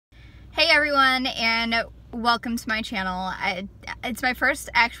everyone, and welcome to my channel. It's my first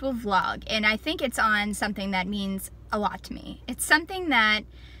actual vlog, and I think it's on something that means a lot to me. It's something that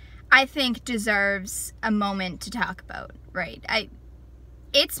I think deserves a moment to talk about, right?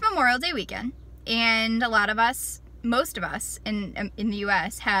 It's Memorial Day weekend, and a lot of us, most of us in the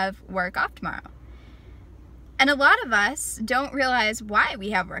US have work off tomorrow. And a lot of us don't realize why we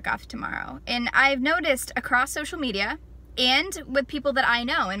have work off tomorrow. And I've noticed across social media and with people that I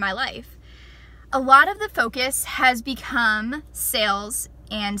know in my life, a lot of the focus has become sales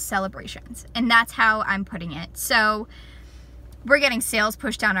and celebrations. And that's how I'm putting it. So we're getting sales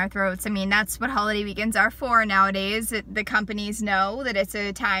pushed down our throats. I mean, that's what holiday weekends are for nowadays. The companies know that it's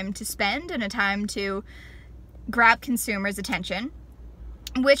a time to spend and a time to grab consumers' attention,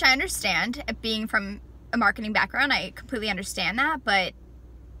 which I understand. Being from a marketing background, I completely understand that. But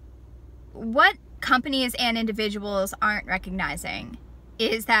what companies and individuals aren't recognizing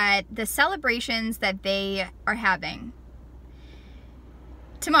is that the celebrations that they are having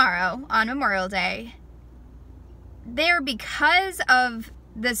tomorrow on Memorial Day, they're because of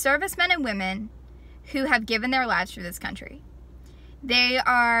the servicemen and women who have given their lives for this country. They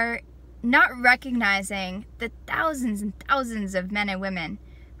are not recognizing the thousands and thousands of men and women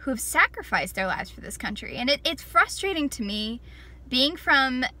who have sacrificed their lives for this country. And it's frustrating to me, being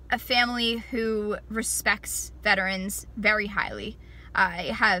from a family who respects veterans very highly.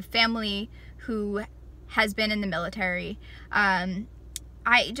 I have family who has been in the military.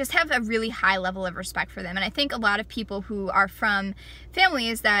 I just have a really high level of respect for them. And I think a lot of people who are from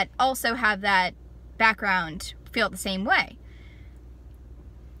families that also have that background feel the same way.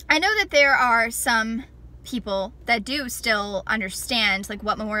 I know that there are some people that do still understand like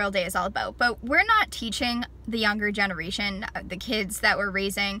what Memorial Day is all about, but we're not teaching the younger generation, the kids that we're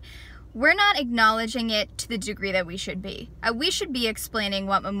raising, we're not acknowledging it to the degree that we should be. We should be explaining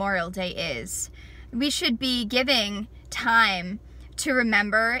what Memorial Day is. We should be giving time to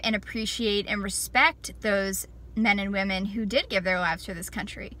remember and appreciate and respect those men and women who did give their lives for this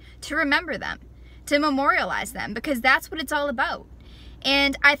country, to remember them, to memorialize them, because that's what it's all about.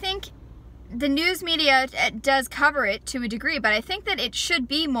 And I think the news media does cover it to a degree, but I think that it should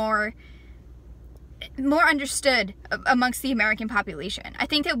be more understood amongst the American population. I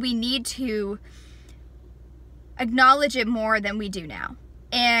think that we need to acknowledge it more than we do now.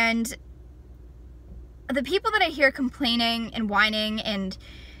 And the people that I hear complaining and whining and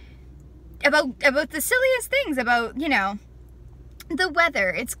about the silliest things, about, you know, the weather,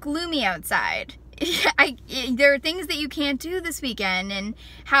 it's gloomy outside. There are things that you can't do this weekend, and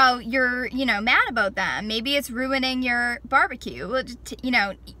how you're, you know, mad about them. Maybe it's ruining your barbecue. Well, you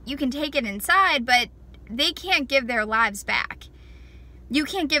know, you can take it inside, but they can't give their lives back. You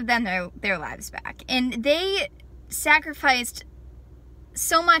can't give them their lives back. And they sacrificed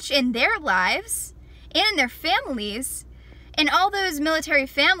so much in their lives and in their families, and all those military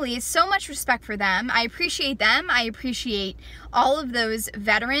families, so much respect for them. I appreciate them. I appreciate all of those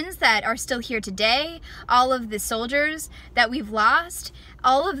veterans that are still here today, all of the soldiers that we've lost,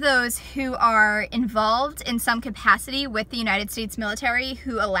 all of those who are involved in some capacity with the United States military,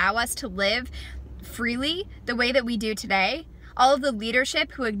 who allow us to live freely the way that we do today, all of the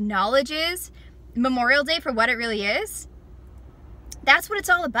leadership who acknowledges Memorial Day for what it really is. That's what it's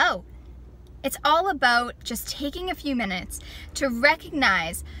all about. It's all about just taking a few minutes to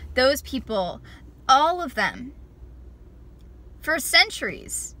recognize those people, all of them, for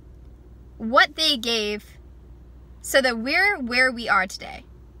centuries, what they gave so that we're where we are today.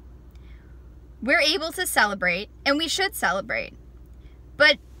 We're able to celebrate, and we should celebrate.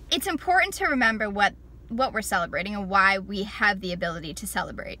 But it's important to remember what we're celebrating and why we have the ability to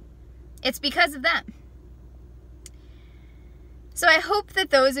celebrate. It's because of them. So I hope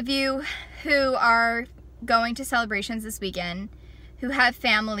that those of you who are going to celebrations this weekend, who have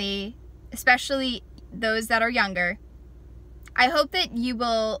family, especially those that are younger, I hope that you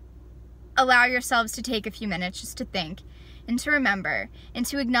will allow yourselves to take a few minutes just to think and to remember and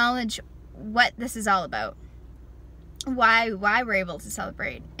to acknowledge what this is all about, why we're able to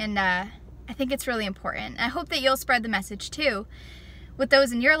celebrate. And I think it's really important. I hope that you'll spread the message too with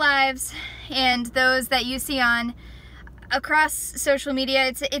those in your lives and those that you see on across social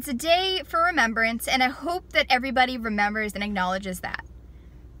media. It's a day for remembrance, and I hope that everybody remembers and acknowledges that.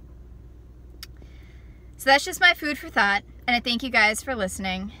 So that's just my food for thought, and I thank you guys for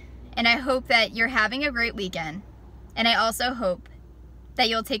listening, and I hope that you're having a great weekend, and I also hope that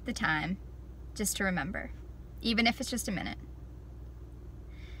you'll take the time just to remember, even if it's just a minute.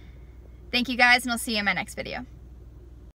 Thank you guys, and I'll see you in my next video.